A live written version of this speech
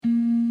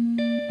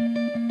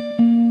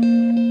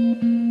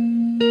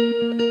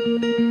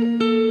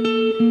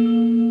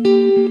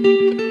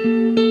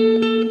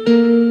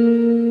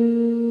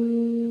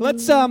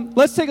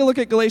let's take a look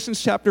at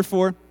Galatians chapter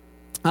 4.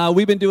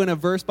 We've been doing a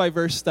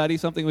verse-by-verse study,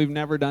 something we've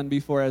never done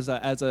before as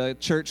a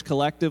church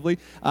collectively.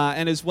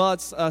 And as well,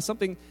 it's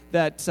something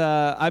that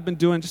I've been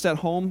doing just at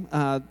home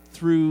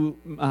through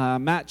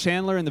Matt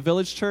Chandler and the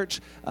Village Church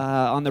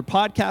on their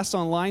podcast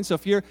online. So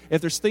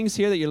if there's things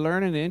here that you're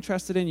learning and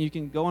interested in, you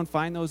can go and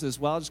find those as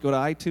well. Just go to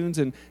iTunes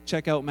and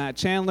check out Matt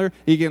Chandler.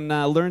 You can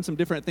learn some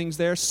different things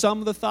there. Some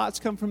of the thoughts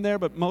come from there,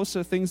 but most of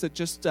the things that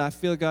just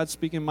feel God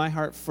speaking in my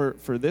heart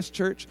for this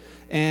church.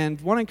 And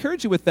want to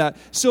encourage you with that.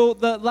 So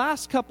the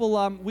last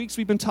couple weeks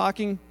we've been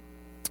talking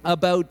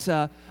about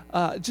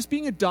just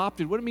being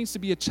adopted, what it means to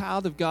be a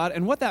child of God,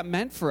 and what that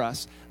meant for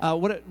us.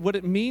 What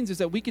it means is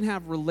that we can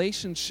have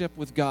relationship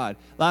with God.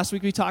 Last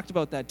week we talked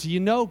about that. Do you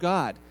know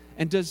God?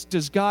 And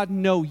does God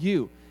know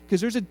you?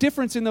 Because there's a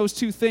difference in those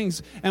two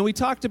things. And we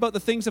talked about the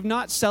things of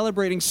not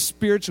celebrating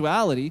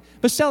spirituality,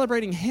 but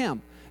celebrating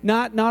Him.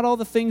 Not all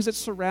the things that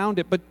surround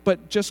it,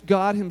 but just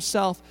God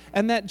Himself.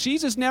 And that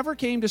Jesus never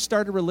came to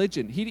start a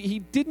religion. He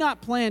did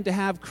not plan to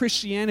have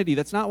Christianity.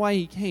 That's not why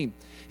He came.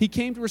 He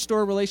came to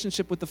restore a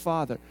relationship with the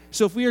Father.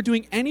 So if we are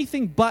doing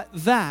anything but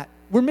that,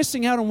 we're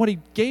missing out on what He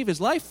gave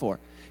His life for.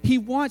 He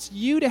wants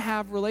you to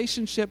have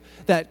relationship,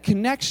 that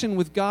connection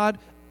with God,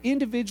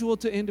 individual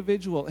to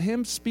individual.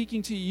 Him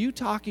speaking to you,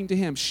 talking to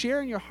Him,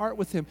 sharing your heart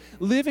with Him,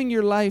 living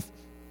your life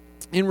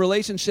in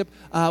relationship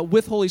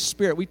with Holy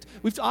Spirit.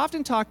 We've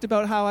often talked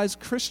about how as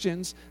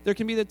Christians there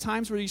can be the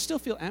times where you still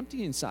feel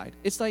empty inside.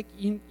 It's like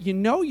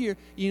you're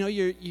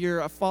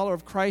a follower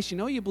of Christ,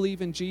 you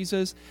believe in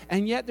Jesus,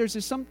 and yet there's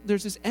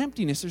this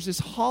emptiness, there's this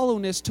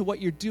hollowness to what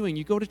you're doing.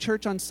 You go to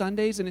church on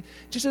Sundays and it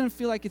just doesn't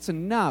feel like it's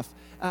enough.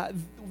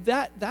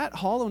 That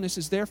hollowness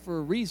is there for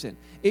a reason.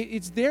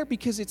 It's there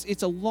because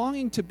it's a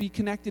longing to be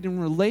connected in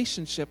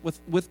relationship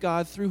with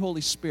God through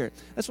Holy Spirit.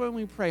 That's why when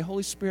we pray,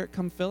 Holy Spirit,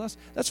 come fill us,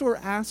 that's what we're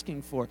asking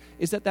for,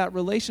 is that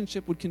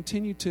relationship would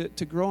continue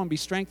to grow and be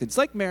strengthened. It's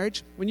like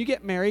marriage. When you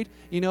get married,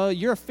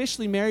 you're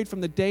officially married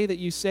from the day that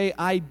you say,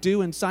 I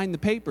do, and sign the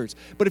papers.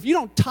 But if you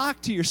don't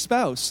talk to your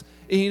spouse,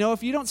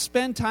 if you don't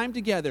spend time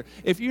together,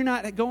 if you're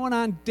not going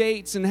on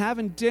dates and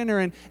having dinner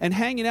and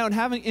hanging out and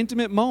having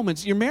intimate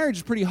moments, your marriage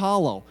is pretty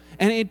hollow.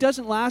 And it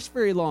doesn't last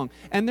very long.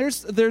 And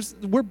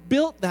we're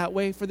built that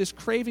way for this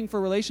craving for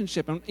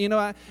relationship. And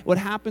what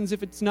happens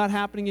if it's not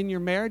happening in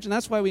your marriage? And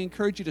that's why we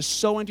encourage you to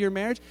sow into your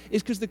marriage,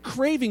 is because the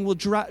craving will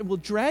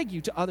drag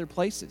you to other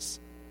places.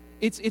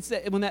 It's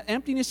that when that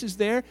emptiness is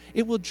there,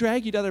 it will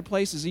drag you to other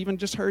places. Even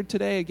just heard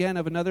today again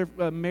of another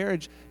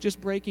marriage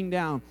just breaking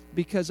down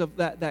because of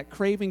that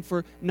craving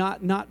for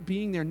not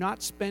being there,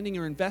 not spending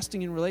or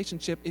investing in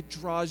relationship. It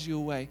draws you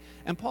away.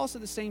 And Paul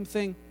said the same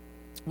thing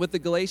with the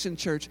Galatian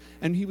church,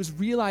 and he was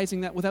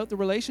realizing that without the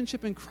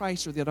relationship in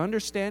Christ or the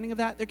understanding of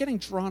that, they're getting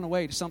drawn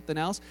away to something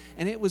else,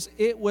 and it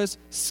was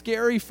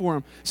scary for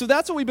them. So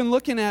that's what we've been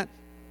looking at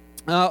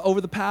over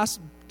the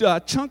past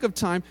chunk of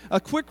time. A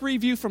quick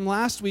review from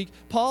last week.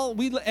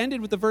 We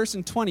ended with the verse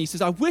in 20. He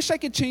says, I wish I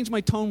could change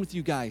my tone with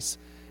you guys.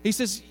 He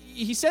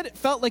said it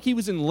felt like he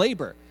was in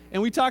labor.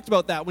 And we talked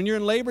about that. When you're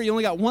in labor, you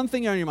only got one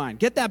thing on your mind.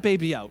 Get that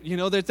baby out.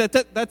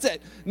 That's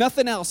it.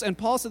 Nothing else. And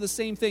Paul said the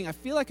same thing. I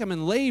feel like I'm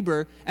in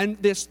labor, and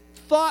this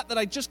thought that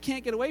I just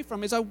can't get away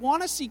from is I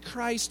want to see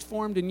Christ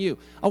formed in you.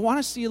 I want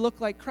to see you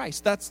look like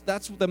Christ. That's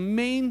the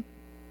main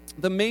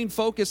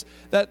focus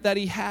that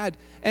he had.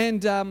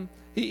 And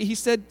he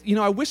said,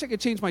 I wish I could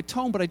change my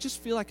tone, but I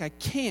just feel like I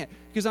can't,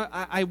 because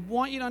I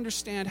want you to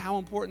understand how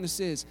important this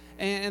is.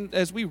 And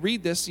as we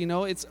read this,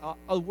 it's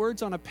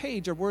words on a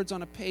page are words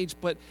on a page,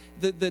 but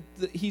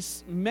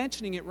he's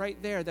mentioning it right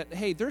there that,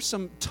 hey, there's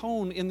some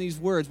tone in these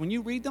words. When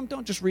you read them,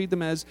 don't just read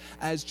them as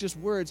just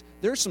words.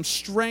 There's some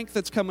strength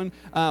that's coming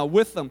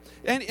with them.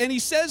 And he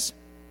says,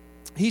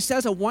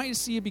 I want you to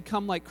see you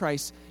become like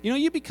Christ.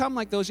 You become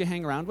like those you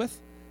hang around with.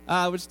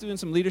 We're just doing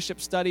some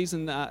leadership studies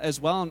and as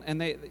well,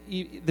 and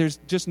there's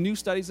just new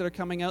studies that are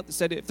coming out that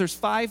said if there's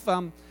five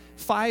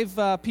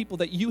people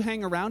that you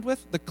hang around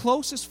with, the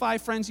closest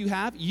 5 friends you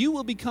have, you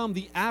will become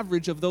the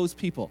average of those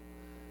people.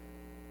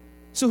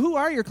 So who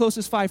are your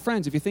closest 5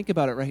 friends if you think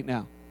about it right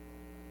now?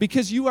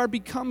 Because you are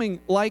becoming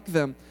like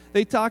them.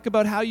 They talk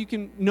about how you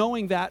can,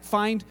 knowing that,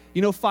 find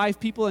 5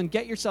 people and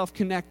get yourself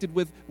connected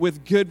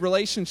with good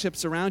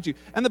relationships around you.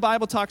 And the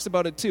Bible talks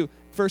about it too.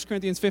 1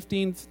 Corinthians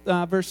 15,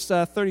 verse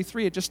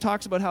 33, it just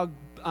talks about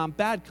how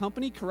bad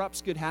company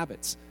corrupts good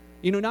habits.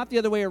 Not the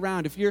other way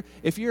around.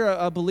 If you're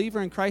a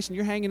believer in Christ and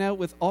you're hanging out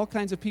with all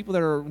kinds of people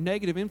that are a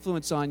negative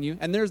influence on you,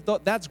 and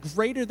that's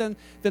greater than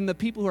the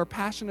people who are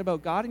passionate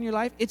about God in your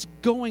life, it's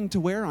going to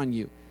wear on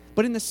you.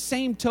 But in the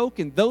same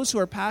token, those who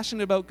are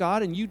passionate about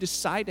God and you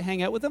decide to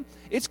hang out with them,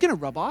 it's going to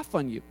rub off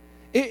on you.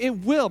 It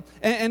will.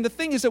 And the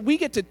thing is that we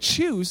get to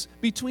choose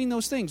between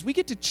those things. We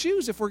get to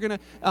choose if we're going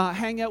to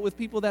hang out with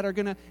people that are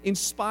going to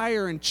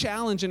inspire and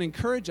challenge and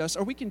encourage us,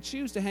 or we can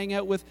choose to hang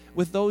out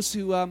with those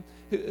who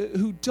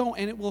don't,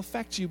 and it will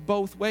affect you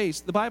both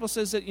ways. The Bible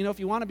says that, if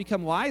you want to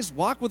become wise,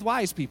 walk with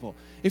wise people.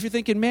 If you're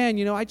thinking,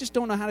 man, I just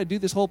don't know how to do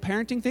this whole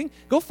parenting thing,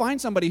 go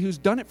find somebody who's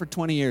done it for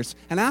 20 years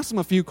and ask them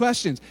a few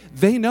questions.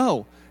 They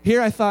know.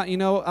 here I thought,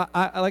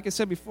 I like I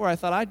said before, I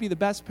thought I'd be the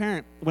best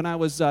parent when I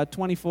was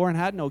 24 and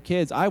had no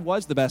kids. I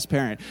was the best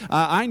parent.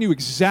 I knew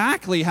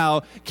exactly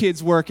how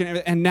kids work,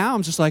 and now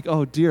I'm just like,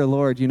 oh, dear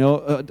Lord,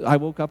 I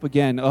woke up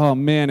again. Oh,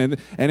 man,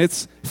 and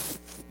it's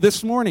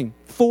this morning,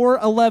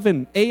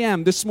 4:11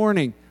 a.m. this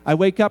morning, I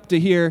wake up to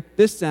hear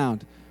this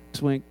sound.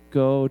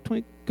 Twinkle,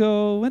 twinkle,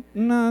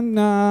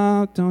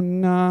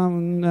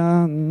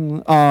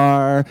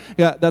 R.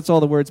 Yeah, that's all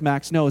the words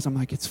Max knows. I'm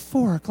like, it's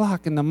 4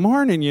 o'clock in the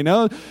morning,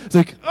 It's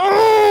like,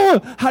 oh,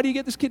 how do you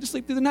get this kid to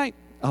sleep through the night?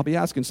 I'll be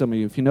asking some of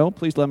you. If you know,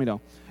 please let me know.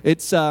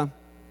 It's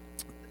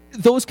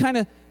those kind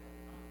of,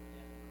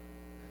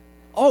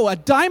 a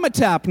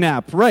Dimetap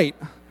nap, right.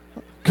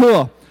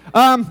 Cool.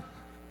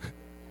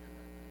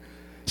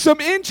 Some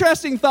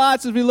interesting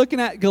thoughts as we're looking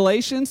at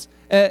Galatians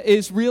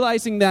is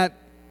realizing that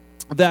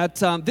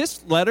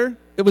this letter,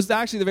 it was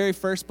actually the very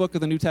first book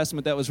of the New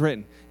Testament that was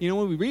written.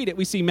 When we read it,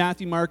 we see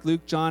Matthew, Mark,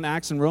 Luke, John,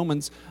 Acts, and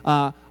Romans.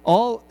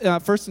 All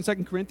 1st and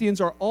 2nd Corinthians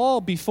are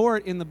all before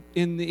it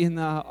in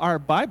our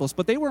Bibles,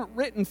 but they weren't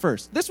written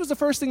first. This was the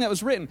first thing that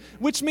was written,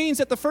 which means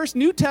that the first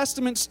New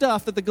Testament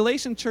stuff that the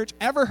Galatian church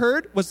ever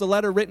heard was the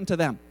letter written to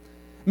them.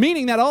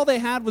 Meaning that all they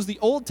had was the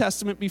Old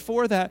Testament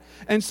before that.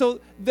 And so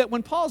that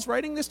when Paul's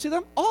writing this to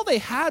them, all they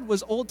had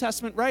was Old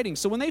Testament writings.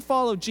 So when they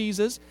followed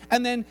Jesus,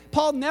 and then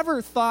Paul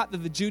never thought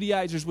that the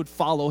Judaizers would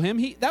follow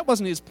him. That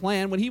wasn't his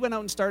plan. When he went out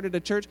and started a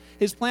church,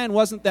 his plan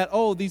wasn't that,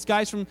 these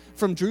guys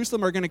from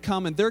Jerusalem are going to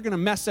come and they're going to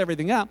mess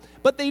everything up.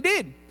 But they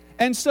did.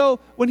 And so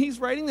when he's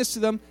writing this to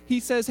them, he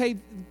says, hey,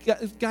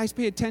 guys,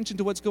 pay attention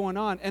to what's going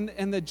on.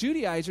 And the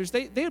Judaizers,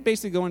 they would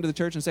basically go into the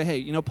church and say,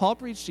 hey, Paul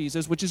preached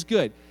Jesus, which is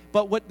good.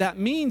 But what that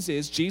means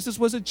is Jesus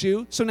was a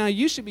Jew, so now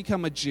you should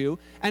become a Jew.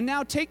 And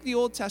now take the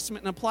Old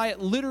Testament and apply it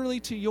literally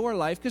to your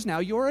life because now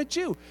you're a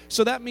Jew.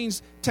 So that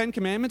means 10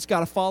 Commandments, got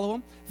to follow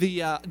them.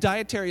 The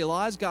dietary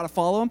laws, got to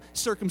follow them.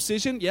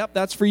 Circumcision, yep,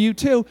 that's for you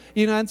too.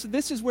 And so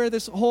this is where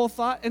this whole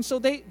thought, and so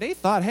they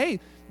thought, hey,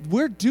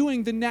 we're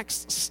doing the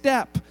next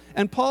step.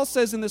 And Paul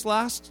says in this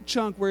last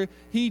chunk where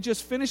he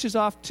just finishes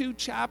off 2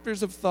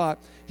 chapters of thought,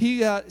 he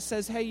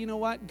says, hey, you know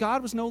what?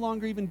 God was no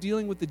longer even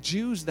dealing with the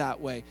Jews that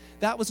way.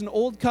 That was an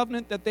old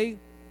covenant that they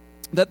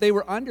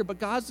were under, but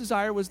God's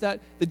desire was that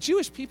the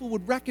Jewish people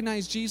would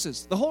recognize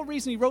Jesus. The whole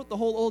reason he wrote the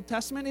whole Old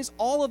Testament is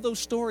all of those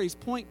stories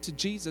point to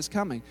Jesus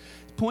coming,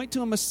 point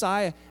to a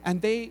Messiah, and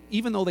they,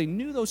 even though they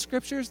knew those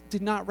scriptures,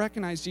 did not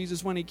recognize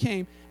Jesus when he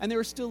came, and they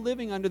were still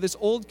living under this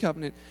old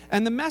covenant.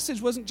 And the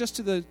message wasn't just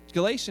to the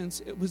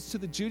Galatians, it was to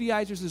the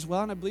Judaizers as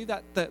well, and I believe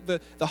that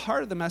the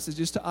heart of the message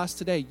is to us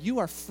today. You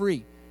are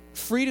free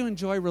to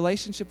enjoy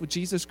relationship with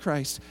Jesus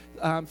Christ,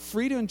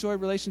 free to enjoy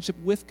relationship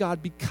with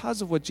God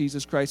because of what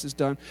Jesus Christ has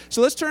done.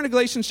 So let's turn to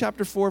Galatians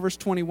chapter 4, verse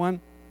 21.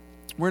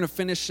 We're going to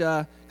finish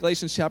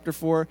Galatians chapter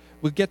 4.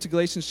 We'll get to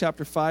Galatians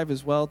chapter 5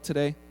 as well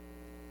today.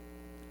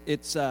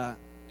 It's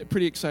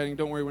pretty exciting.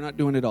 Don't worry, we're not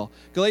doing it all.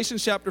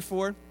 Galatians chapter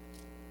 4,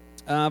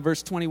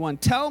 verse 21.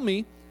 Tell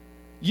me,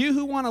 you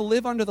who want to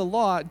live under the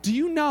law, do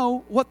you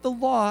know what the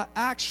law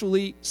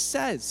actually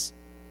says?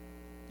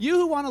 You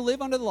who want to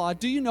live under the law,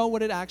 do you know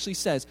what it actually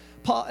says?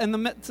 Paul,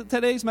 and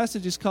today's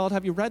message is called,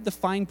 have you read the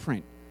fine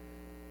print?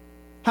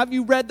 Have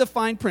you read the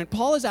fine print?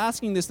 Paul is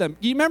asking this them.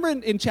 You remember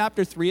in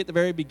chapter 3 at the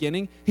very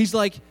beginning? He's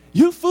like,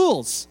 you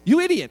fools, you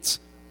idiots,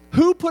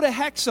 who put a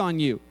hex on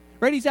you?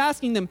 Right? He's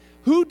asking them,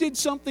 who did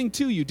something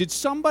to you? Did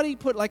somebody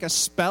put like a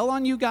spell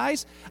on you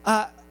guys?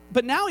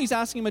 But now he's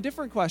asking them a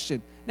different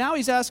question. Now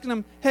he's asking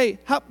them, hey,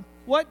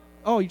 what?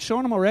 Oh, you're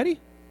showing them already?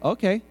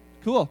 Okay,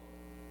 cool.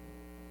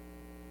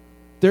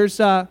 There's,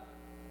 and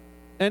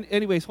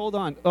anyways, hold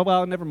on. Oh,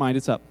 well, never mind.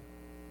 It's up.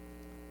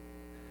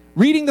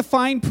 Reading the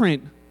fine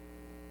print.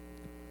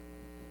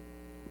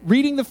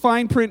 Reading the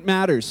fine print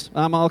matters.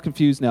 I'm all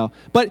confused now.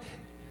 But,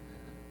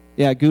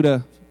 yeah,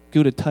 Gouda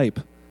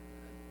type.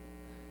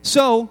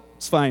 So,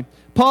 it's fine.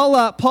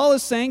 Paul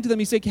is saying to them,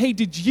 he's like, hey,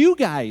 did you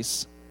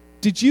guys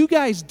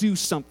do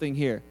something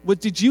here?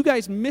 Did you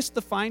guys miss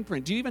the fine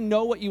print? Do you even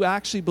know what you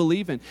actually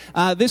believe in?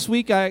 This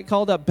week I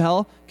called up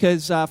Bell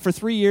because for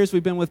 3 years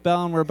we've been with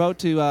Bell and we're about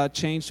to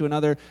change to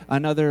another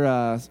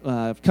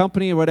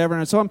company or whatever.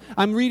 And so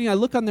I'm reading. I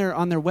look on their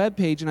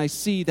webpage and I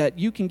see that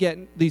you can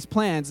get these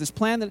plans. This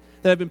plan that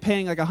I've been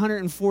paying like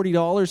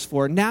 $140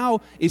 for now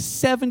is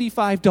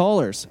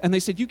 $75. And they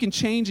said you can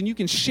change and you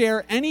can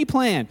share any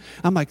plan.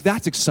 I'm like,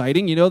 that's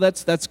exciting.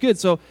 That's good.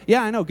 So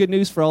yeah, I know. Good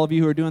news for all of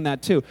you who are doing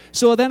that too.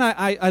 So then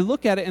I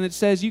look at it and it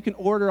says you can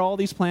order all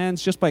these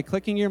plans just by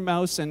clicking your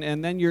mouse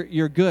and then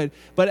you're good.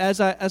 But as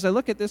I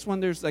look at this one,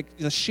 there's like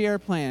the share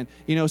plan,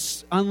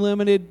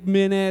 unlimited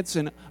minutes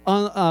and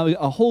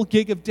a whole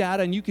gig of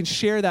data, and you can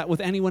share that with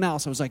anyone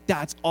else. I was like,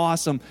 that's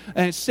awesome.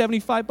 And it's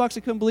 $75. I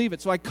couldn't believe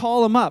it. So I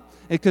call them up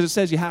because it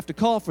says you have to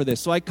call for this.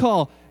 So I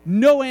call.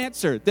 No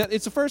answer.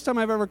 It's the first time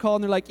I've ever called,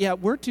 and they're like, yeah,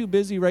 we're too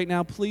busy right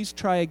now. Please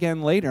try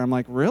again later. I'm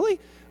like, really?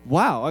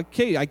 wow,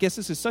 okay, I guess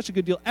this is such a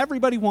good deal.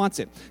 Everybody wants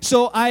it.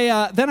 So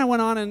then I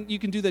went on, and you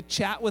can do the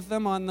chat with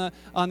them on the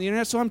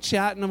internet. So I'm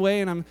chatting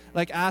away, and I'm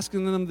like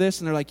asking them this,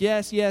 and they're like,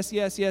 yes, yes,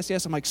 yes, yes,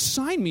 yes. I'm like,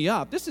 sign me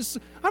up. I'm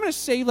going to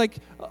save like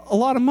a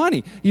lot of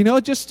money,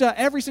 just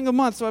every single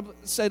month. So I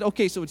said,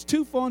 okay, so it's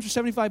 2 phones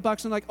for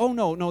 $75. And like, oh,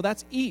 no,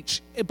 that's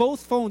each.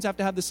 Both phones have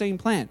to have the same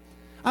plan.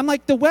 I'm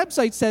like, the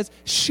website says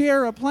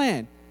share a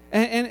plan.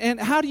 And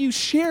how do you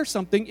share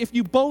something if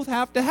you both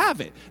have to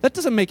have it? That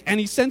doesn't make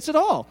any sense at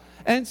all.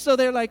 And so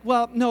they're like,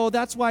 well, no,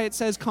 that's why it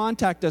says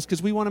contact us,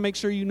 because we want to make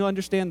sure you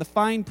understand the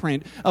fine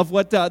print of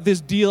what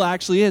this deal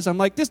actually is. I'm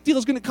like, this deal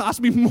is going to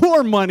cost me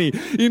more money,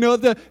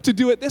 to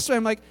do it this way.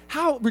 I'm like,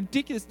 how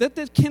ridiculous.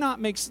 That cannot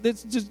make sense.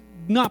 That's just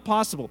not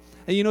possible.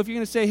 And, if you're going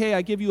to say, hey,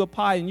 I give you a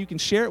pie and you can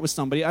share it with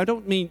somebody, I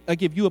don't mean I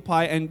give you a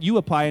pie and you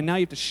a pie and now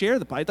you have to share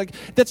the pie. Like,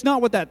 that's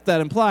not what that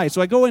implies.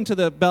 So I go into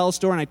the Bell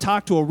store and I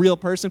talk to a real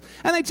person,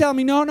 and they tell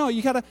me, no,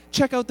 you got to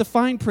check out the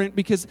fine print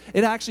because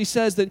it actually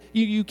says that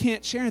you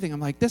can't share anything. I'm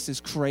like, this is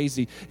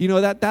crazy.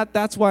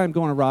 That's why I'm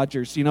going to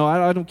Rogers.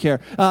 I don't care.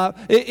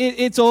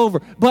 It's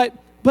over.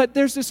 But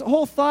there's this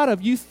whole thought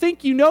of you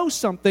think you know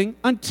something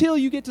until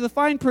you get to the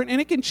fine print, and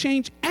it can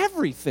change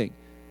everything.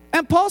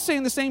 And Paul's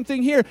saying the same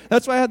thing here.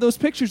 That's why I had those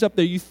pictures up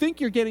there. You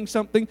think you're getting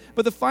something,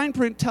 but the fine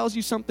print tells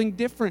you something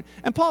different.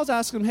 And Paul's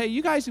asking them, hey,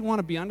 you guys who want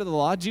to be under the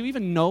law, do you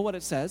even know what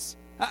it says?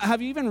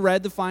 Have you even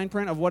read the fine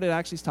print of what it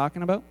actually is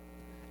talking about?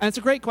 And it's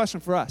a great question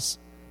for us.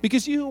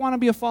 Because you who want to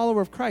be a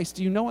follower of Christ,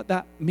 do you know what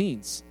that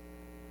means?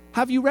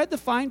 Have you read the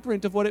fine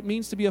print of what it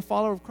means to be a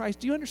follower of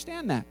Christ? Do you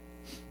understand that?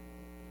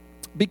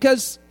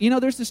 Because,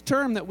 there's this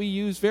term that we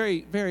use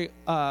very, very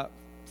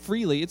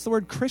freely. It's the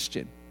word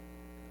Christian.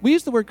 We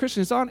use the word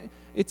Christian.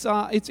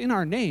 It's in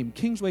our name,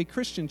 Kingsway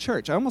Christian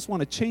Church. I almost want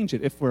to change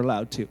it if we're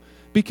allowed to.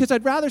 Because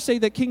I'd rather say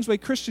that Kingsway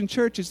Christian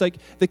Church is like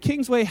the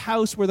Kingsway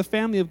house where the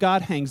family of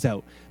God hangs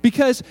out.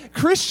 Because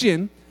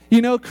Christian,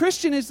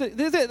 Christian is,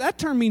 that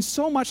term means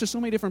so much to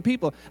so many different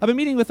people. I've been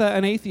meeting with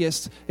an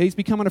atheist. He's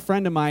becoming a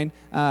friend of mine.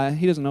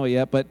 He doesn't know it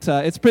yet, but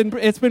it's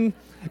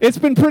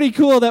been pretty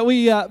cool that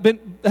we have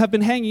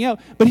been hanging out.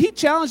 But he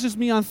challenges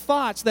me on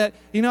thoughts that,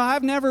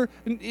 I've never...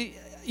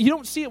 You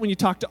don't see it when you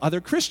talk to other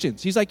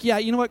Christians. He's like, yeah,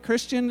 you know what,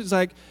 Christian? It's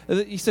like,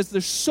 he says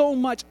there's so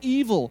much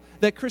evil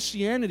that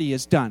Christianity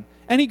has done.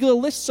 And he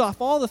lists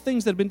off all the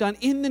things that have been done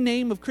in the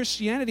name of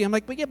Christianity. I'm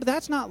like, but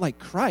that's not like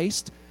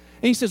Christ.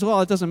 And he says, well,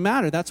 it doesn't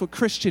matter. That's what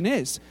Christian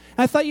is.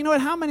 And I thought, you know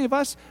what, how many of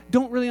us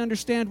don't really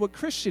understand what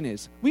Christian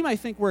is? We might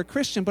think we're a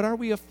Christian, but are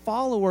we a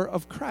follower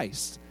of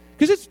Christ?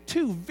 Because it's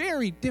two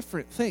very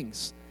different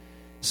things.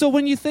 So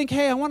when you think,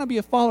 hey, I want to be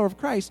a follower of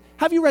Christ,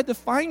 have you read the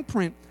fine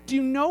print? Do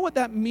you know what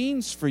that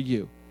means for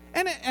you?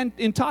 And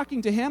in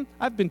talking to him,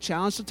 I've been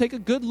challenged to take a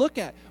good look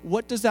at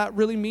what does that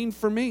really mean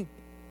for me.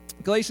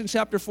 Galatians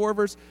chapter 4,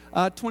 verse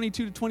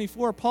 22 to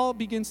 24, Paul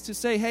begins to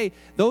say, hey,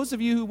 those of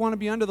you who want to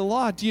be under the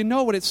law, do you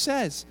know what it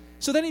says?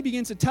 So then he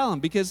begins to tell them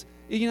because,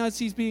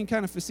 he's being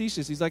kind of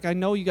facetious. He's like, I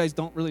know you guys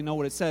don't really know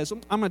what it says, so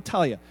I'm going to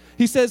tell you.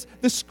 He says,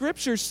 the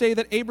scriptures say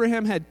that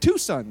Abraham had 2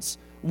 sons,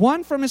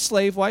 one from his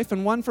slave wife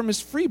and one from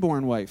his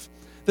freeborn wife.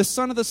 The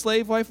son of the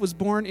slave wife was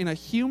born in a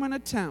human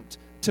attempt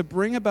to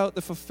bring about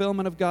the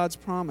fulfillment of God's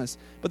promise.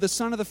 But the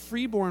son of the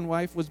freeborn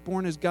wife was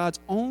born as God's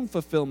own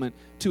fulfillment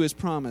to his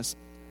promise.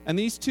 And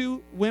these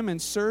 2 women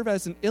serve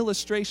as an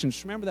illustration.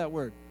 Just remember that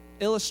word,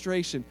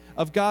 illustration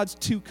of God's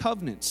 2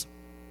 covenants.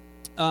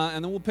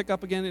 And then we'll pick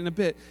up again in a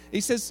bit.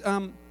 He says,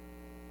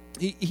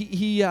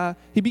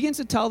 he begins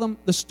to tell them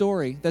the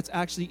story that's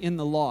actually in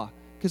the law.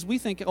 Because we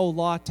think,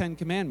 law, 10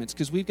 commandments,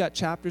 because we've got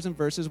chapters and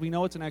verses. We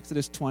know it's in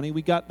Exodus 20.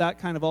 We got that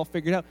kind of all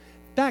figured out.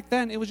 Back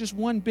then, it was just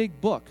one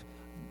big book.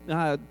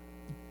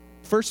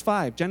 Verse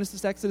 5,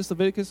 Genesis, Exodus,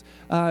 Leviticus,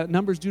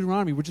 Numbers,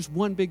 Deuteronomy were just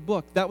one big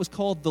book. That was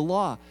called the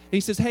law. And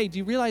he says, hey, do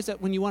you realize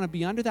that when you want to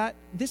be under that,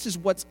 this is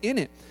what's in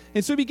it?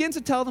 And so he begins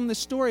to tell them this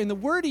story. And the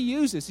word he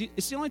uses,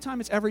 it's the only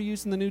time it's ever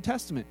used in the New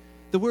Testament.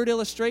 The word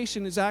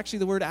illustration is actually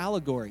the word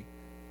allegory.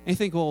 And you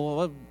think,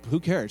 well, who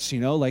cares?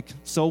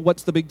 So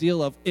what's the big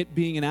deal of it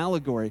being an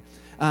allegory?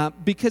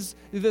 Because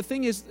the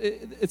thing is,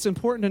 it's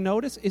important to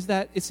notice is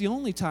that it's the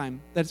only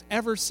time that it's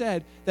ever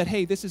said that,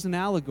 hey, this is an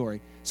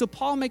allegory. So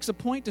Paul makes a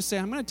point to say,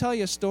 I'm going to tell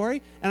you a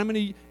story, and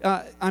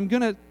I'm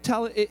going to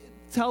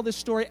tell this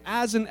story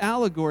as an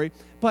allegory.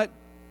 But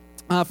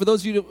for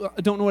those of you who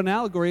don't know what an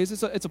allegory is,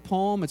 it's a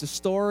poem, it's a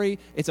story,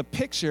 it's a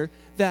picture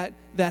that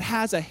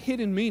has a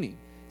hidden meaning.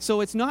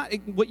 So it's not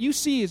what you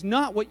see is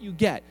not what you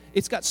get.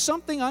 It's got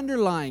something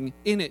underlying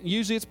in it.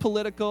 Usually it's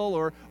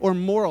political or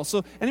moral.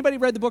 So anybody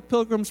read the book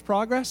Pilgrim's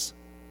Progress?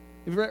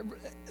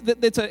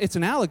 It's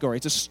an allegory.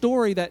 It's a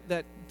story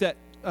that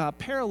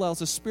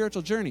parallels a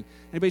spiritual journey.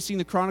 Anybody seen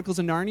the Chronicles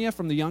of Narnia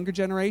from the younger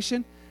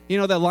generation?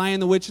 The Lion,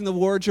 the Witch, and the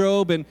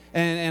Wardrobe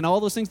and all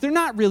those things. They're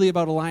not really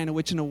about a lion, a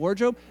witch, and a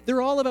wardrobe.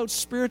 They're all about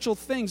spiritual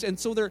things. And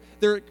so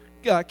they're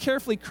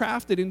carefully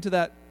crafted into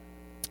that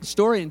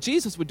story. And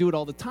Jesus would do it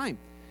all the time.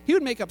 He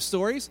would make up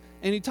stories,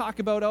 and he'd talk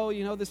about,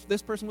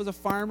 this person was a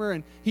farmer,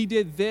 and he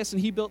did this,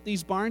 and he built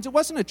these barns. It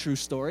wasn't a true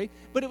story,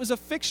 but it was a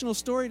fictional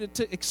story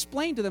to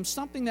explain to them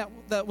something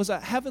that was a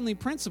heavenly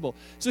principle.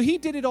 So he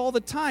did it all the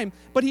time,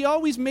 but he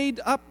always made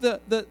up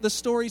the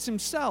stories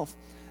himself.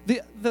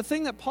 The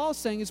thing that Paul's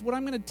saying is what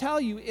I'm going to tell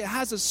you, it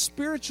has a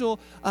spiritual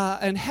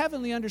and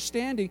heavenly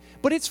understanding,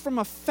 but it's from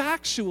a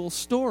factual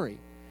story.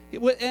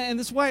 And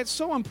that's why it's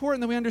so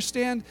important that we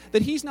understand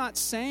that he's not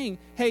saying,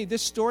 hey,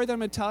 this story that I'm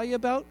going to tell you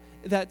about,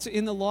 that's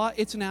in the law,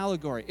 it's an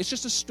allegory. It's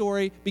just a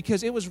story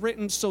because it was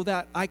written so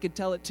that I could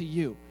tell it to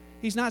you.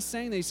 He's not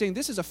saying that. He's saying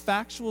this is a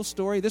factual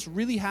story. This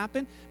really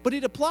happened, but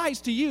it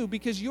applies to you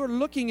because you're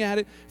looking at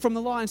it from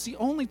the law. And it's the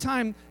only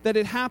time that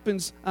it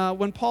happens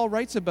when Paul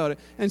writes about it.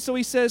 And so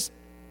he says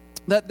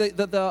that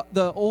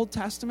the Old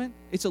Testament,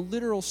 it's a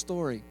literal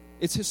story.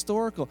 It's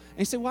historical.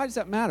 And you say, why does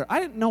that matter? I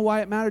didn't know why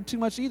it mattered too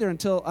much either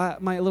until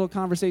my little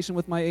conversation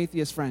with my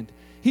atheist friend.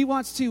 He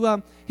wants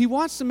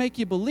to make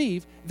you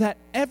believe that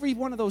every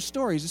one of those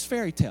stories is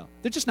fairy tale.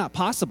 They're just not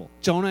possible.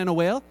 Jonah and a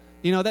whale,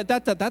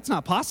 that's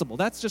not possible.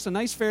 That's just a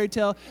nice fairy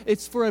tale.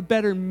 It's for a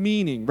better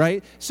meaning,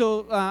 right?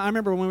 So I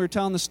remember when we were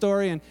telling the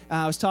story, and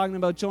I was talking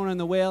about Jonah and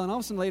the whale, and all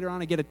of a sudden later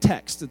on I get a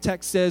text. The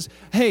text says,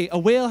 hey, a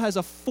whale has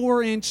a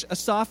 4-inch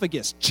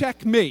esophagus.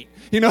 Checkmate.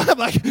 I'm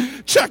like,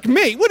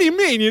 checkmate? What do you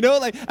mean?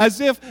 As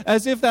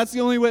if that's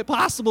the only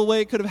possible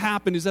way it could have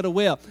happened is that a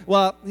whale.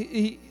 Well,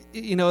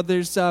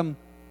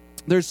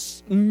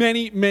 there's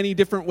many, many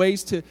different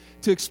ways to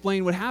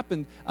explain what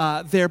happened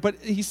there, but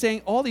he's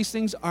saying all these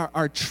things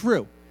are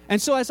true.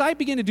 And so as I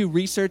begin to do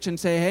research and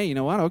say, hey, you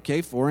know what,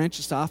 okay, 4-inch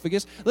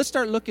esophagus, let's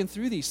start looking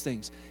through these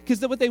things.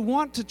 Because what they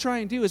want to try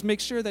and do is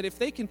make sure that if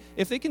they can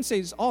say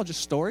it's all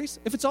just stories,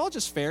 if it's all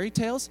just fairy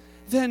tales,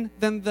 then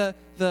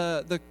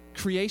the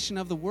creation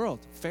of the world,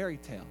 fairy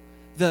tale.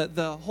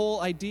 The whole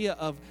idea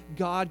of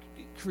God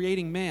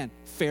creating man,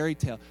 fairy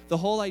tale. The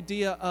whole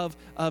idea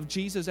of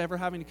Jesus ever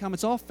having to come,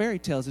 it's all fairy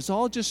tales. It's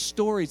all just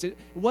stories. It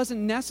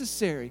wasn't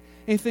necessary.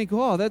 And you think,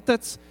 oh,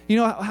 that's,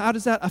 how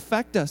does that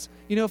affect us?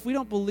 If we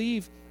don't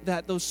believe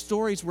that those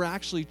stories were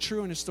actually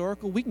true and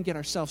historical, we can get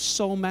ourselves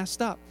so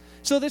messed up.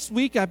 So this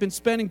week I've been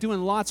spending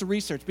doing lots of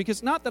research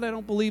because not that I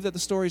don't believe that the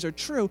stories are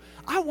true.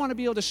 I want to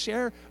be able to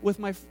share with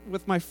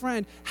my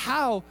friend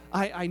how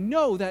I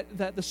know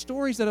that the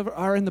stories that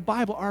are in the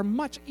Bible are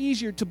much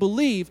easier to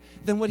believe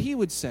than what he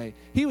would say.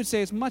 He would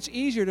say it's much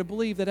easier to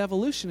believe that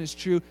evolution is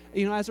true,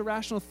 as a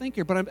rational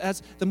thinker. But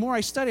as the more I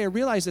study, I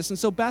realize this. And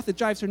so Beth, it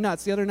drives her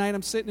nuts. The other night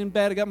I'm sitting in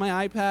bed, I got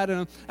my iPad,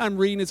 and I'm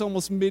reading. It's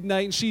almost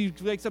midnight, and she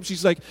wakes up.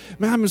 She's like,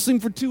 man, I've been sleeping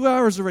for 2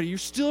 hours already. You're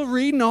still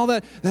reading all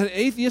that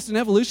atheist and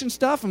evolution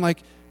stuff? I'm like,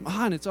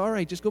 Man, it's all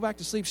right. Just go back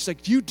to sleep. She's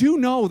like, you do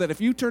know that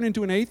if you turn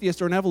into an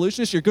atheist or an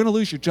evolutionist, you're going to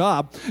lose your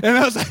job. And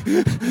I was like,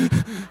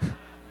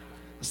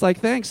 it's like,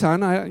 thanks,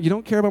 hon. You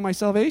don't care about my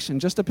salvation,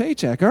 just a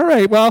paycheck. All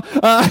right. Well,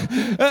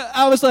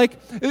 I was like,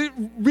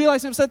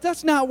 realizing I was like,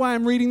 that's not why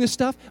I'm reading this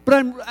stuff.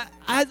 But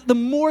the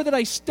more that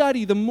I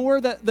study,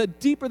 the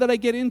deeper that I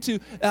get into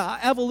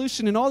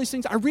evolution and all these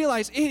things, I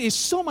realize it is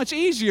so much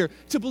easier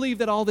to believe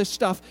that all this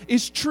stuff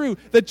is true.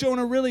 That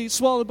Jonah really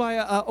swallowed by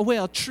a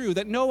whale, true.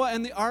 That Noah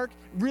and the ark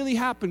really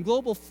happened.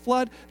 Global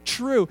flood,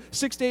 true.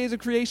 6 days of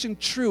creation,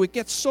 true. It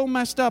gets so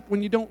messed up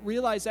when you don't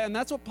realize that. And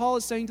that's what Paul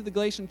is saying to the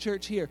Galatian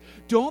church here.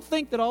 Don't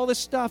think that all this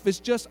stuff is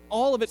just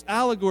all of its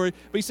allegory,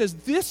 but he says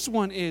this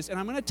one is. And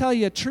I'm going to tell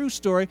you a true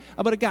story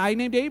about a guy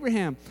named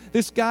Abraham.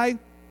 This guy,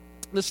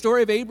 the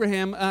story of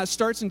Abraham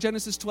starts in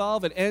Genesis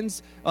 12. It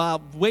ends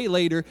way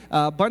later,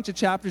 a bunch of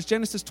chapters.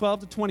 Genesis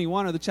 12 to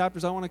 21 are the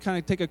chapters I want to kind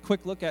of take a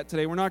quick look at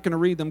today. We're not going to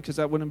read them because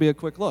that wouldn't be a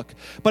quick look.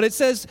 But it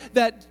says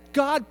that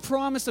God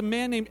promised a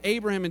man named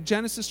Abraham in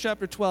Genesis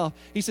chapter 12.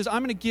 He says,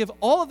 I'm going to give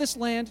all of this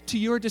land to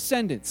your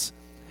descendants.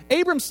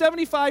 Abram's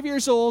 75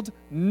 years old,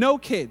 no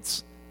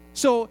kids.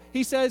 So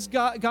he says,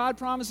 God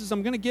promises,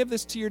 I'm going to give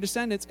this to your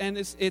descendants. And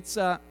it's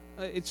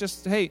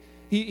just, hey,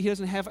 he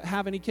doesn't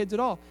have any kids at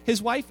all.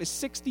 His wife is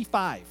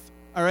 65,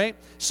 all right?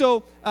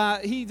 So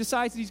he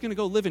decides that he's going to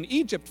go live in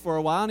Egypt for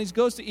a while, and he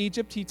goes to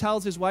Egypt. He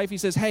tells his wife, he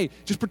says, hey,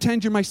 just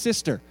pretend you're my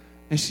sister.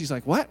 And she's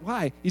like, what?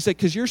 Why? He said,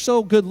 because you're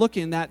so good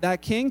looking,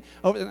 that king,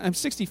 I'm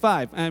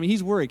 65. I mean,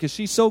 he's worried because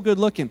she's so good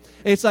looking.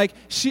 It's like,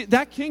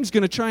 that king's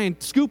going to try and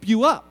scoop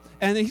you up.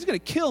 And he's going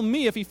to kill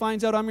me if he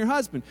finds out I'm your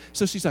husband.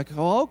 So she's like,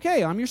 oh,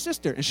 okay, I'm your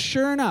sister. And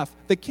sure enough,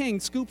 the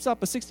king scoops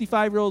up a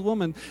 65-year-old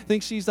woman,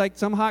 thinks she's like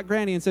some hot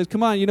granny, and says,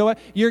 come on, you know what?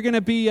 You're going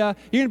to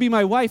be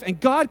my wife. And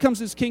God comes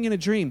to this king in a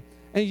dream.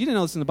 And you didn't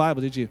know this in the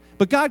Bible, did you?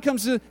 But God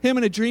comes to him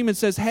in a dream and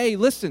says, hey,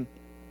 listen,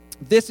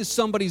 this is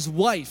somebody's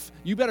wife.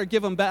 You better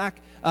give him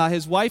back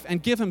his wife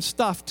and give him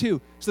stuff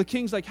too. So the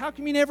king's like, how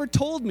come you never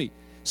told me?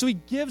 So he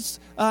gives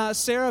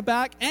Sarah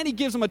back, and he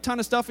gives him a ton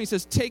of stuff. And he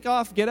says, take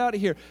off, get out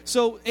of here.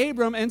 So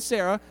Abram and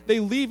Sarah,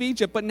 they leave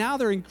Egypt, but now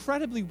they're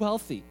incredibly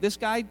wealthy. This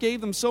guy gave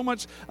them so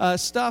much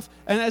stuff.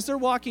 And as they're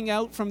walking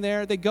out from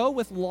there, they go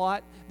with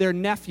Lot, their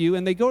nephew,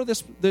 and they go to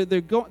this.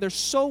 They're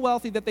so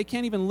wealthy that they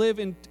can't even live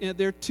in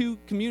their two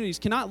communities,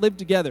 cannot live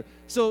together.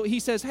 So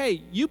he says,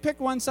 hey, you pick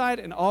one side,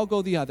 and I'll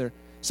go the other.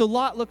 So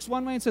Lot looks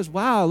one way and says,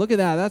 wow, look at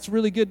that. That's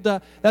really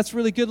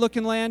good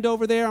looking land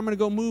over there. I'm going to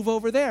go move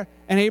over there.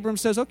 And Abram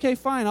says, okay,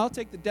 fine, I'll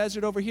take the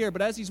desert over here.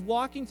 But as he's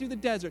walking through the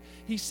desert,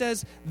 he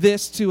says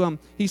this to him.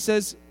 He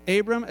says,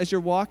 Abram, as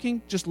you're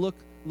walking, just look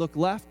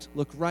left,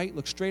 look right,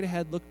 look straight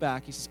ahead, look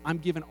back. He says, I'm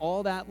giving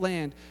all that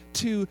land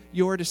to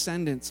your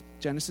descendants.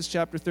 Genesis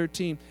chapter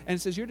 13. And it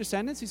says, your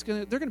descendants,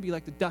 they're going to be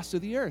like the dust of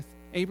the earth.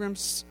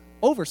 Abram's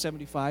over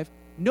 75,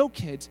 no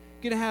kids,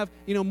 going to have,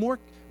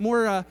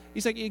 more,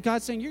 he's like,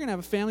 God's saying, you're going to have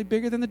a family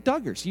bigger than the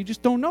Duggars. You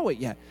just don't know it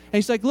yet. And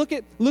he's like, look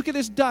at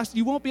this dust.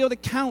 You won't be able to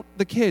count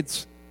the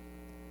kids.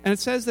 And it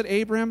says that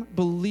Abram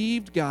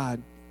believed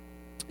God,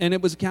 and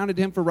it was accounted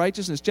to him for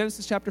righteousness.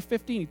 Genesis chapter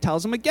 15, he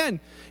tells him again.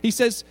 He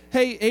says,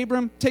 hey,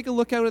 Abram, take a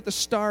look out at the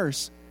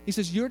stars. He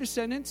says, your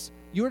descendants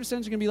are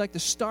going to be like the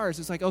stars.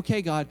 It's like,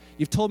 okay, God,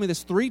 you've told me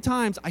this 3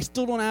 times. I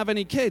still don't have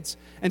any kids.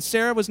 And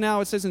Sarah was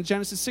now, it says in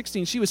Genesis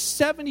 16, she was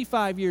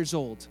 75 years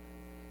old.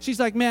 She's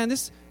like, man,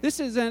 this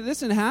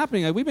isn't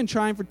happening. Like, we've been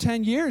trying for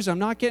 10 years. I'm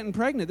not getting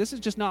pregnant. This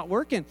is just not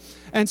working.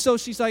 And so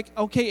she's like,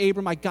 okay,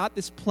 Abram, I got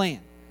this plan.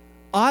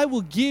 I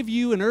will give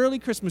you an early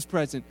Christmas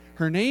present.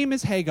 Her name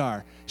is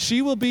Hagar.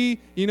 She will be,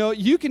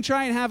 you can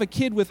try and have a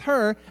kid with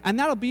her, and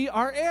that'll be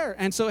our heir.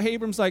 And so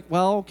Abram's like,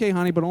 well, okay,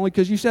 honey, but only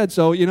because you said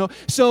so,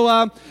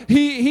 So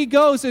he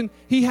goes and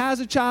he has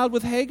a child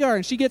with Hagar,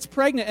 and she gets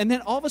pregnant. And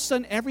then all of a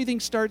sudden, everything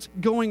starts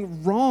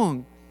going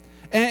wrong.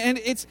 And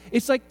it's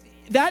like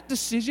that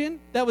decision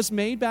that was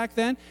made back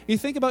then, you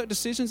think about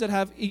decisions that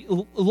have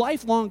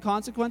lifelong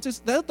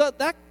consequences,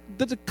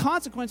 the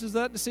consequences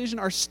of that decision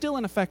are still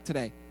in effect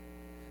today.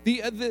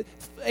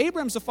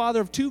 Abram's the father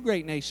of 2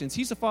 great nations.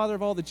 He's the father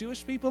of all the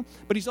Jewish people,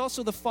 but he's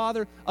also the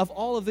father of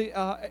all of the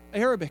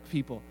Arabic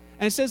people.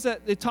 And it says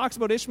that, it talks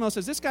about Ishmael,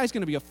 says this guy's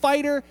going to be a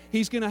fighter.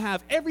 He's going to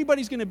have,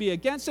 everybody's going to be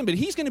against him, but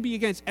he's going to be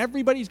against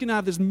everybody. He's going to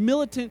have this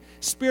militant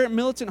spirit,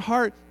 militant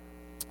heart.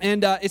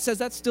 And it says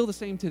that's still the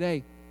same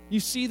today. You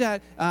see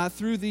that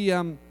through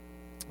the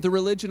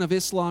religion of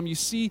Islam. You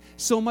see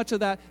so much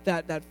of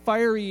that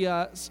fiery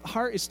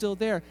heart is still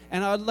there.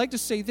 And I'd like to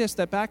say this,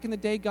 that back in the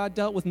day, God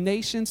dealt with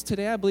nations.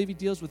 Today, I believe he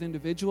deals with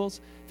individuals.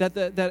 That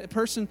a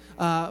person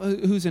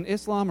who's in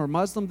Islam or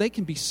Muslim, they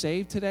can be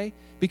saved today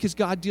because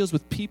God deals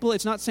with people.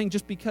 It's not saying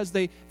just because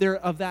they're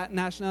of that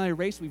nationality or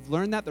race. We've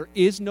learned that. There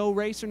is no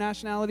race or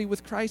nationality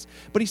with Christ.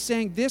 But he's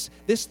saying this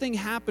thing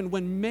happened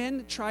when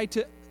men tried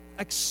to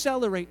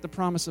accelerate the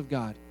promise of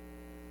God.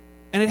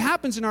 And it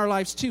happens in our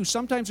lives too.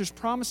 Sometimes there's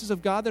promises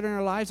of God that are in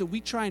our lives that we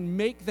try and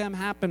make them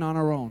happen on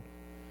our own.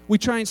 We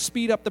try and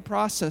speed up the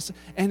process,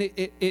 and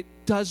it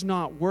does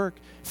not work.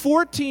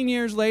 14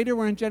 years later,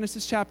 we're in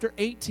Genesis chapter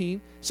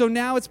 18. So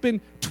now it's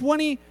been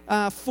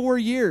 24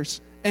 years.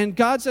 And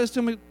God says to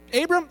him,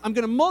 Abram, I'm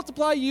going to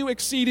multiply you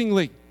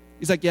exceedingly.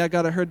 He's like, yeah,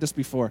 God, I heard this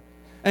before.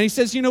 And he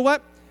says, you know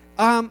what?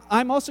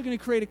 I'm also going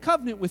to create a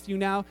covenant with you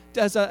now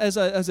as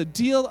a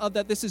deal of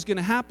that this is going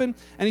to happen.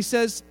 And he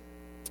says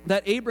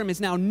that Abram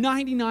is now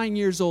 99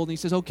 years old. And he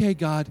says, okay,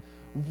 God,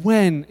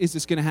 when is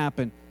this going to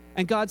happen?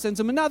 And God sends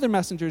him another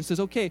messenger and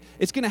says, okay,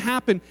 it's going to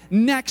happen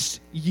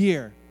next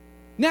year.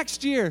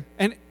 Next year.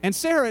 And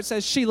Sarah, it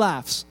says, she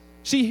laughs.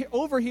 She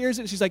overhears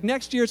it. And she's like,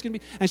 next year it's going to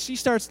be. And she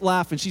starts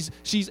laughing.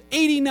 She's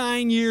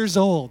 89 years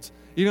old.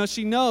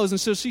 She knows. And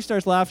so she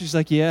starts laughing. She's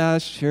like, yeah,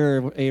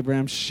 sure,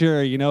 Abraham,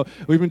 sure.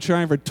 We've been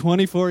trying for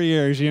 24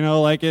 years,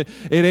 like it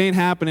ain't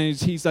happening.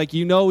 He's like,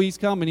 he's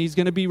coming. He's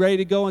going to be ready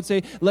to go and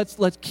say,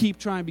 let's keep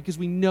trying because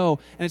we know.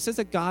 And it says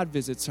that God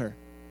visits her.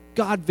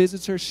 God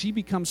visits her. She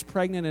becomes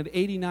pregnant at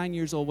 89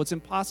 years old. What's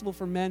impossible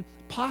for men,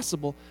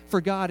 possible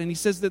for God. And he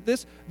says that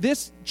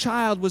this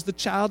child was the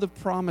child of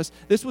promise.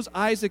 This was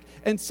Isaac.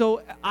 And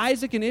so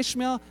Isaac and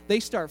Ishmael, they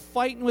start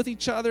fighting with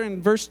each other.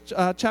 In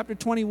chapter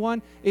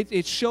 21,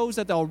 it shows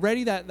that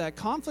already that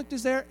conflict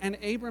is there.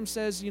 And Abram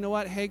says, you know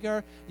what,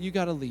 Hagar, you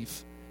got to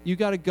leave. You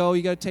got to go.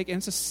 You got to take. And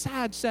it's a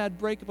sad, sad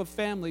breakup of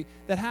family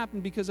that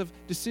happened because of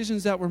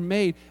decisions that were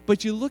made.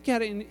 But you look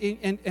at it,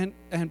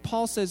 and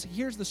Paul says,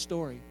 here's the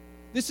story.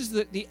 This is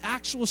the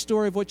actual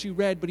story of what you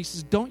read, but he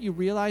says, don't you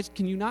realize,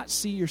 can you not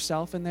see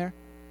yourself in there?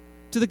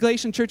 To the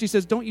Galatian church, he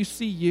says, don't you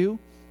see you?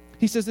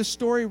 He says, this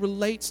story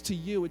relates to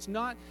you. It's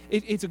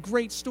a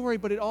great story,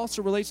 but it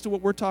also relates to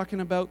what we're talking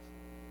about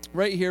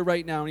right here,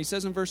 right now. And he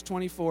says in verse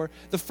 24,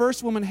 the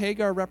first woman,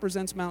 Hagar,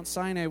 represents Mount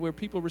Sinai, where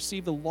people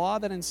received the law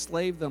that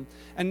enslaved them.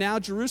 And now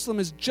Jerusalem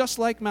is just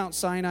like Mount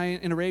Sinai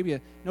in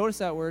Arabia. Notice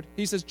that word.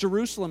 He says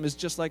Jerusalem is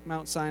just like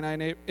Mount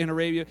Sinai in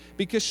Arabia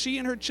because she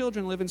and her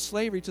children live in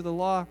slavery to the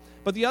law.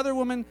 But the other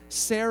woman,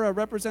 Sarah,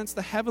 represents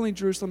the heavenly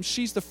Jerusalem.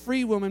 She's the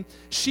free woman.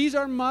 She's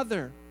our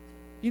mother.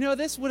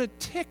 This would have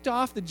ticked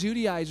off the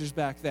Judaizers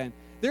back then.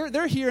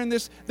 They're hearing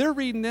this, they're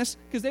reading this,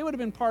 because they would have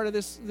been part of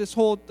this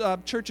whole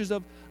churches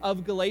of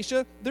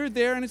Galatia. They're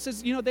there, and it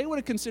says, they would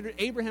have considered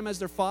Abraham as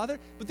their father,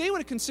 but they would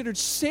have considered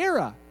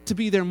Sarah to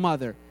be their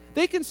mother.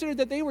 They considered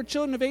that they were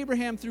children of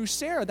Abraham through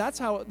Sarah. That's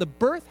how the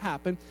birth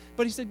happened.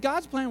 But he said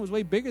God's plan was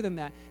way bigger than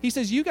that. He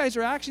says, you guys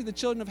are actually the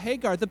children of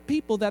Hagar, the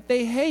people that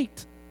they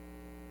hate.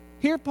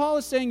 Here Paul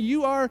is saying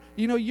you're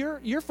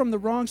from the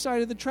wrong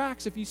side of the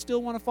tracks if you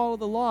still want to follow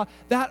the law.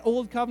 That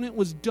old covenant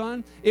was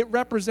done. It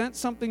represents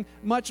something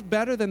much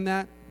better than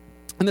that.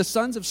 And the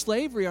sons of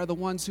slavery are the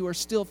ones who are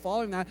still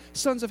following that,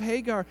 sons of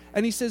Hagar.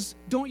 And he says,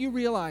 don't you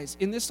realize,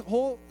 in this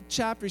whole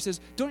chapter, he says,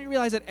 don't you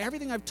realize that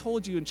everything I've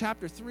told you in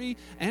chapter 3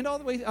 and all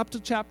the way up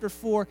to chapter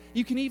 4,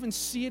 you can even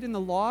see it in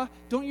the law?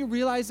 Don't you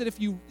realize that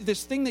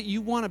this thing that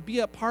you want to be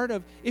a part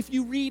of, if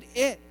you read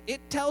it, it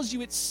tells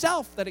you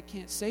itself that it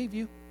can't save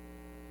you.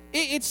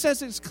 It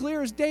says it's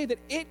clear as day that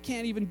it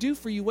can't even do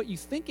for you what you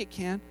think it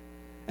can.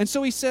 And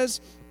so he says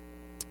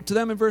to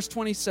them in verse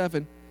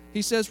 27,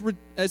 he says,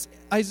 as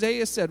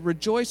Isaiah said,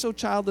 rejoice, O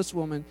childless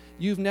woman,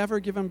 you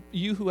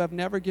who have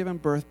never given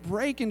birth.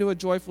 Break into a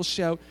joyful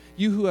shout,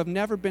 you who have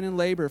never been in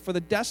labor. For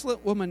the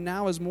desolate woman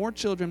now has more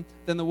children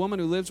than the woman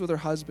who lives with her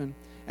husband.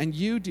 And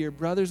you, dear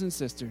brothers and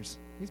sisters,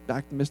 he's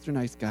back to Mr.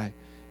 Nice Guy.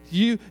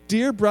 You,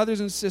 dear brothers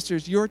and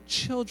sisters, you're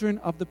children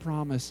of the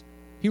promise.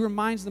 He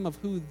reminds them of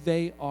who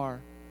they are.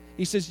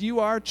 He says,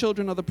 you are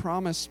children of the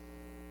promise,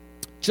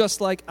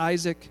 just like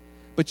Isaac.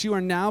 But you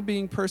are now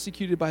being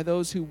persecuted by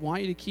those who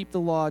want you to keep the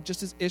law,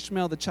 just as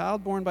Ishmael, the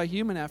child born by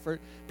human effort,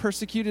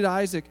 persecuted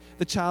Isaac,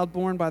 the child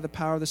born by the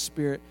power of the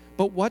Spirit.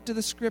 But what do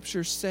the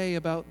Scriptures say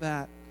about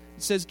that?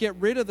 It says, get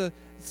rid of the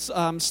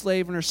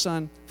slave and her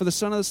son, for the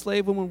son of the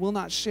slave woman will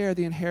not share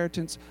the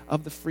inheritance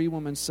of the free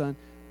woman's son.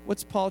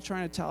 What's Paul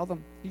trying to tell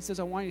them? He says,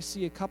 I want you to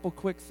see a couple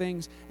quick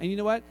things. And you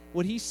know what?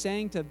 What he's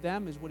saying to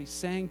them is what he's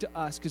saying to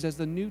us. Because as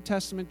the New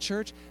Testament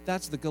church,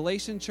 that's the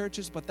Galatian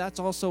churches, but that's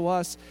also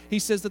us. He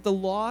says that the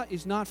law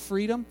is not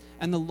freedom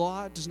and the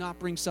law does not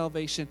bring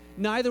salvation.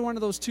 Neither one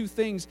of those two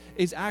things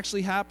is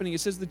actually happening.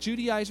 It says the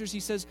Judaizers, he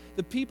says,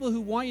 the people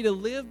who want you to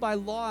live by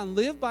law and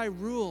live by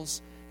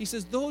rules, he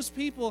says those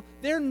people,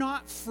 they're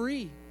not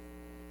free.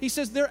 He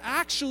says they're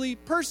actually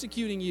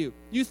persecuting you.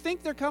 You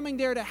think they're coming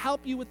there to help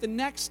you with the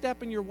next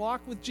step in your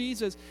walk with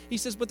Jesus. He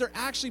says, but they're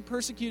actually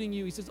persecuting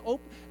you. He says,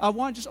 I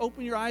want to just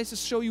open your eyes to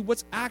show you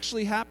what's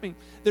actually happening.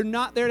 They're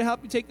not there to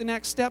help you take the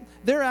next step.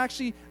 They're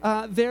actually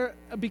there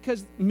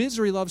because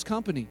misery loves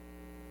company.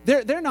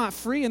 They're not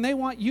free, and they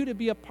want you to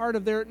be a part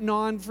of their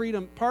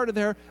non-freedom, part of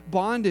their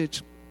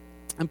bondage.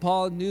 And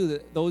Paul knew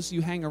that those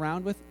you hang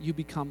around with, you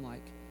become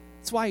like.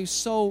 That's why he's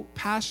so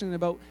passionate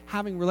about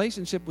having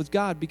relationship with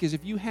God, because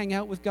if you hang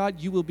out with God,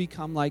 you will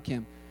become like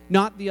him.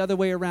 Not the other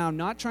way around,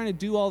 not trying to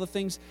do all the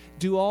things,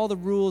 do all the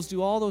rules,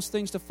 do all those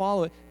things to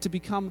follow it, to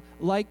become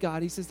like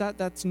God. He says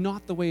that's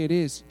not the way it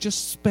is.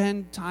 Just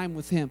spend time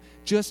with him.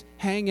 Just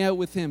hang out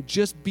with him.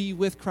 Just be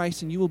with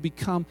Christ, and you will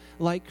become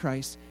like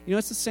Christ. You know,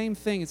 it's the same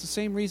thing. It's the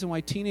same reason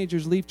why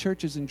teenagers leave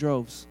churches in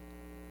droves.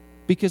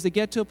 Because they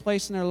get to a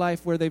place in their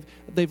life where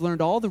they've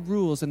learned all the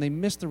rules and they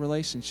miss the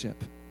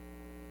relationship.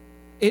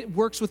 It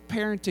works with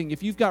parenting.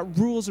 If you've got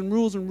rules and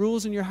rules and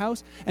rules in your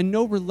house and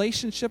no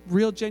relationship,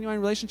 real genuine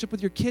relationship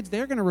with your kids,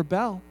 they're going to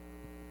rebel.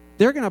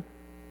 They're going to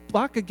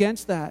buck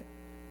against that.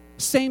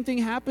 Same thing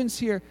happens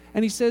here.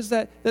 And he says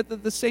that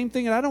the same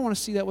thing, and I don't want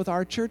to see that with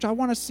our church. I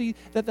want to see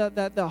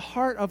that the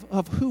heart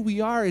of who we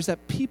are is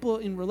that people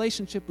in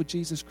relationship with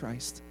Jesus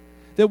Christ.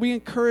 That we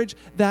encourage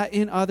that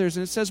in others.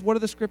 And it says, what do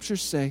the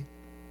Scriptures say?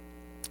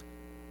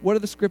 What do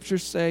the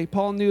Scriptures say?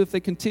 Paul knew if they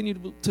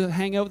continued to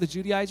hang out with the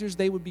Judaizers,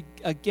 they would be,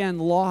 again,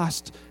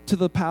 lost to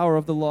the power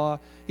of the law.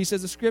 He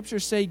says the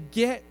Scriptures say,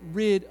 get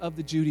rid of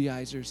the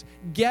Judaizers.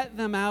 Get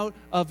them out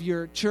of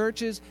your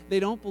churches.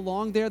 They don't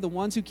belong there. The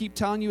ones who keep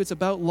telling you it's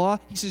about law.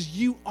 He says,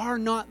 you are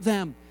not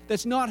them.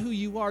 That's not who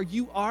you are.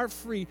 You are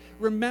free.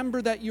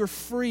 Remember that you're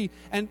free.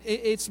 And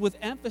it's with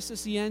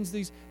emphasis he ends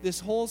this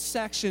whole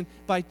section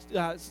by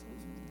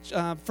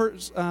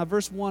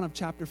verse 1 of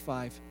chapter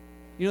 5.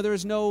 You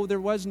know, there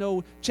was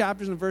no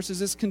chapters and verses.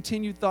 This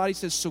continued thought, he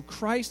says, so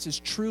Christ has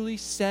truly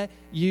set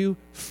you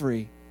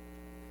free.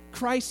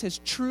 Christ has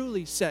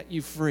truly set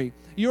you free.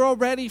 You're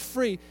already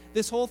free.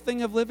 This whole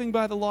thing of living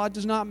by the law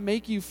does not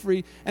make you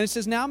free. And it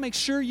says, now make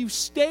sure you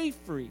stay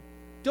free.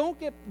 Don't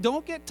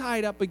get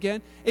tied up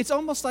again. It's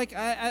almost like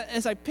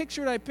as I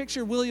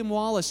picture William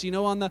Wallace, you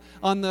know, on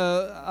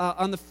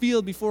the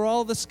field before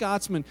all the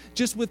Scotsmen,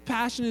 just with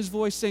passion in his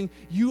voice saying,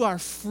 you are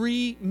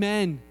free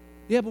men.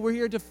 Yeah, but we're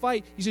here to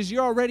fight. He says,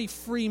 you're already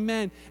free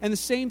men. And the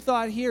same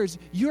thought here is,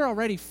 you're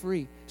already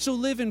free. So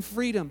live in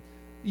freedom.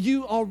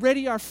 You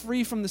already are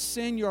free from the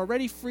sin. You're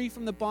already free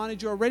from the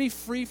bondage. You're already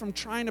free from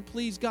trying to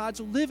please God.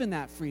 So live in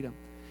that freedom.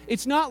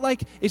 It's not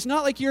like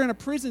you're in a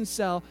prison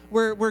cell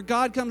where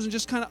God comes and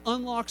just kind of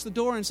unlocks the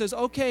door and says,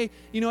 okay,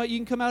 you know what, you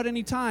can come out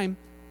anytime.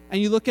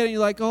 And you look at it and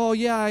you're like, oh,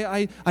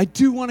 yeah, I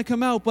do want to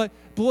come out. But,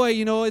 boy,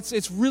 you know,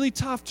 it's really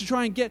tough to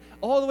try and get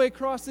all the way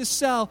across this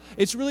cell.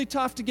 It's really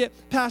tough to get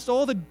past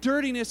all the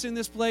dirtiness in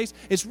this place.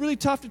 It's really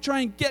tough to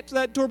try and get to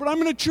that door. But I'm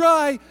going to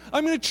try.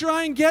 I'm going to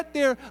try and get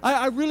there.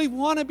 I really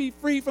want to be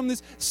free from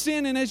this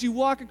sin. And as you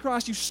walk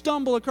across, you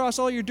stumble across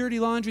all your dirty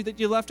laundry that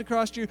you left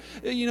across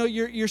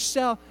your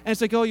cell. And it's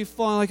like, oh, you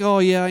fall. Like, oh,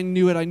 yeah, I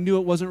knew it. I knew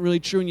it wasn't really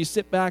true. And you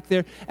sit back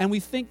there. And we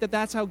think that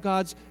that's how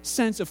God's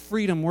sense of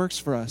freedom works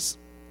for us.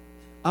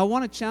 I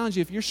want to challenge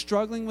you. If you're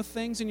struggling with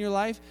things in your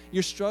life,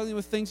 you're struggling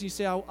with things, you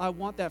say, I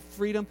want that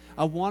freedom.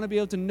 I want to be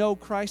able to know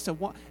Christ.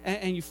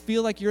 And you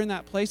feel like you're in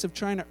that place of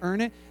trying to earn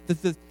it.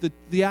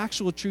 The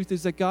actual truth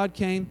is that God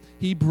came.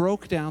 He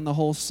broke down the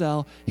whole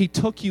cell. He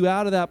took you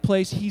out of that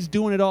place. He's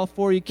doing it all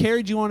for you.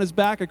 Carried you on his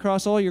back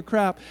across all your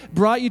crap.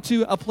 Brought you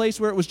to a place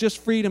where it was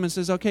just freedom and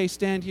says, okay,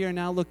 stand here and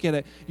now look at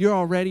it. You're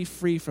already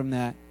free from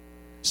that.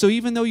 So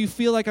even though you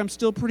feel like I'm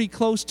still pretty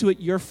close to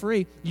it, you're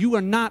free. You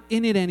are not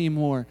in it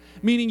anymore.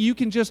 Meaning you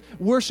can just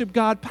worship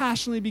God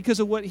passionately because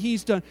of what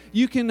he's done.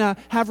 You can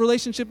have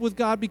relationship with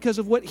God because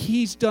of what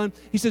he's done.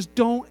 He says,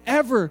 don't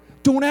ever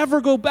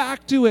go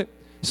back to it.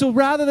 So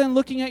rather than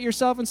looking at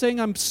yourself and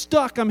saying, I'm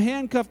stuck, I'm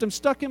handcuffed, I'm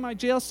stuck in my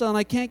jail cell and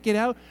I can't get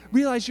out,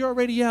 realize you're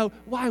already out.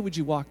 Why would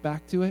you walk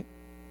back to it?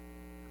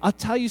 I'll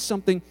tell you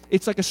something.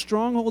 It's like a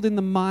stronghold in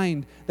the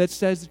mind that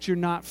says that you're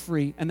not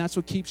free, and that's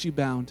what keeps you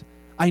bound.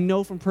 I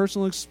know from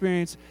personal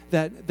experience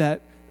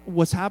that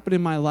what's happened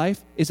in my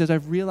life is as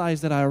I've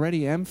realized that I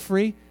already am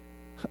free,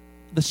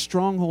 the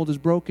stronghold is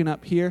broken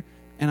up here,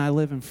 and I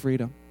live in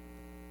freedom.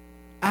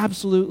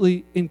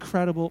 Absolutely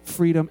incredible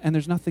freedom, and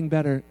there's nothing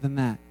better than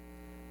that.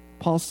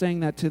 Paul's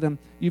saying that to them.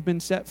 You've been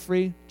set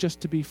free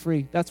just to be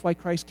free. That's why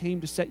Christ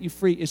came to set you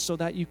free, is so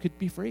that you could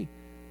be free.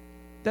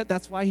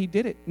 That's why he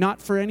did it.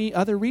 Not for any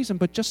other reason,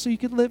 but just so you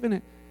could live in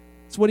it.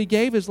 It's what he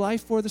gave his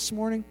life for this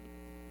morning.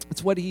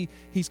 It's what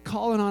he's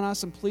calling on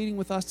us and pleading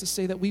with us to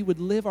say that we would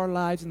live our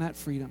lives in that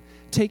freedom,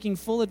 taking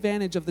full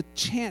advantage of the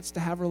chance to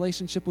have a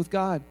relationship with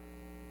God.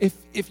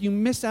 If you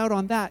miss out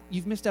on that,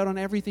 you've missed out on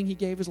everything he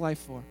gave his life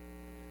for.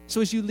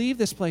 So as you leave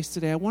this place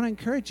today, I want to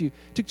encourage you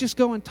to just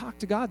go and talk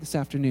to God this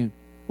afternoon.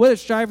 Whether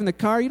it's driving the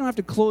car, you don't have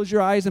to close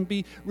your eyes and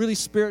be really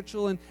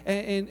spiritual and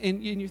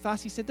in your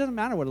thoughts. He said, it doesn't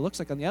matter what it looks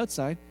like on the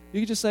outside.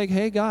 You can just say,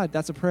 hey, God,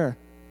 that's a prayer.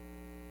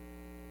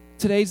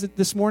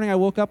 This morning I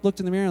woke up, looked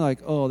in the mirror, like,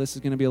 oh, this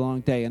is going to be a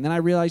long day. And then I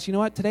realized, you know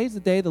what? Today's the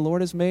day the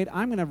Lord has made.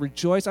 I'm going to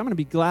rejoice. I'm going to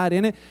be glad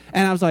in it.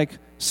 And I was like,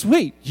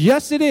 sweet,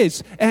 yes, it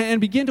is.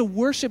 And begin to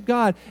worship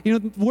God. You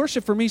know,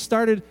 worship for me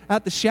started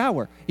at the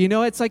shower. You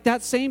know, it's like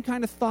that same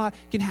kind of thought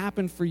can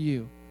happen for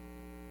you.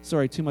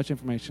 Sorry, too much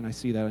information. I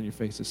see that on your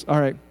faces.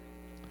 All right.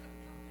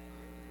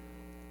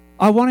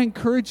 I want to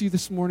encourage you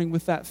this morning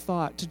with that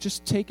thought to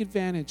just take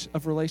advantage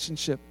of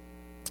relationship,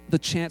 the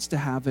chance to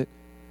have it.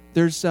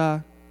 There's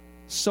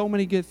so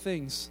many good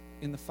things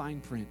in the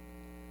fine print.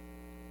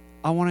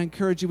 I want to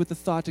encourage you with the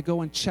thought to go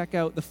and check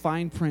out the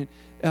fine print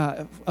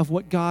of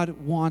what God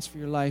wants for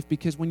your life,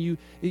 because when you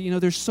know,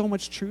 there's so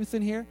much truth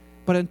in here,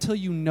 but until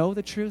you know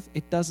the truth,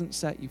 it doesn't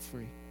set you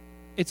free.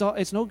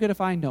 It's no good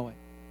if I know it.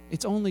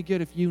 It's only good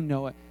if you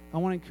know it. I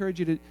want to encourage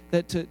you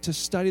to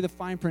study the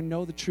fine print,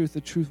 know the truth. The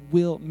truth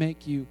will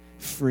make you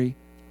free.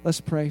 Let's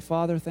pray.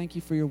 Father, thank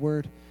you for your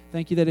word.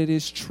 Thank you that it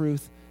is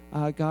truth.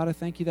 God, I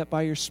thank you that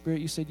by your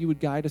Spirit you said you would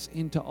guide us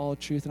into all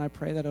truth, and I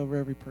pray that over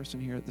every person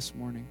here this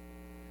morning.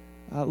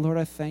 Lord,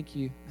 I thank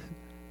you.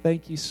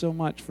 Thank you so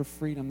much for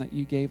freedom that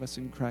you gave us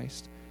in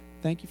Christ.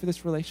 Thank you for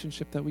this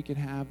relationship that we can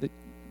have, that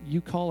you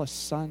call us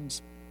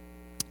sons,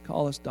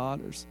 call us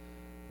daughters,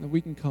 that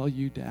we can call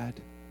you Dad.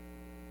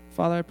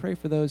 Father, I pray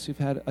for those who've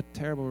had a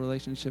terrible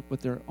relationship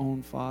with their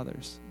own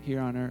fathers here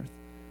on earth,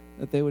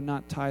 that they would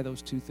not tie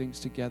those two things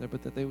together,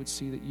 but that they would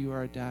see that you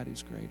are a dad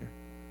who's greater.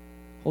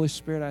 Holy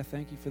Spirit, I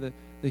thank you for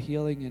the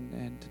healing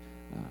and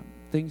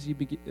things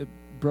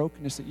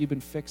brokenness that you've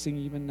been fixing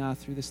even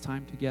through this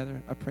time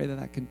together. I pray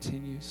that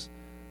continues.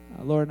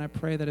 Lord, and I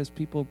pray that as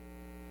people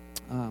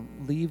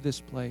leave this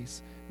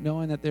place,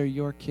 knowing that they're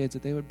your kids,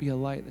 that they would be a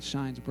light that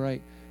shines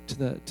bright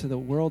to the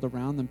world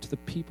around them, to the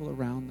people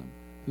around them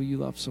who you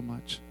love so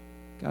much.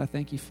 God, I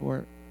thank you for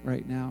it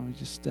right now. We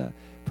just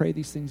pray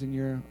these things in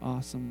your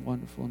awesome,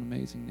 wonderful, and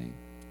amazing name.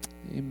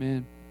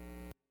 Amen.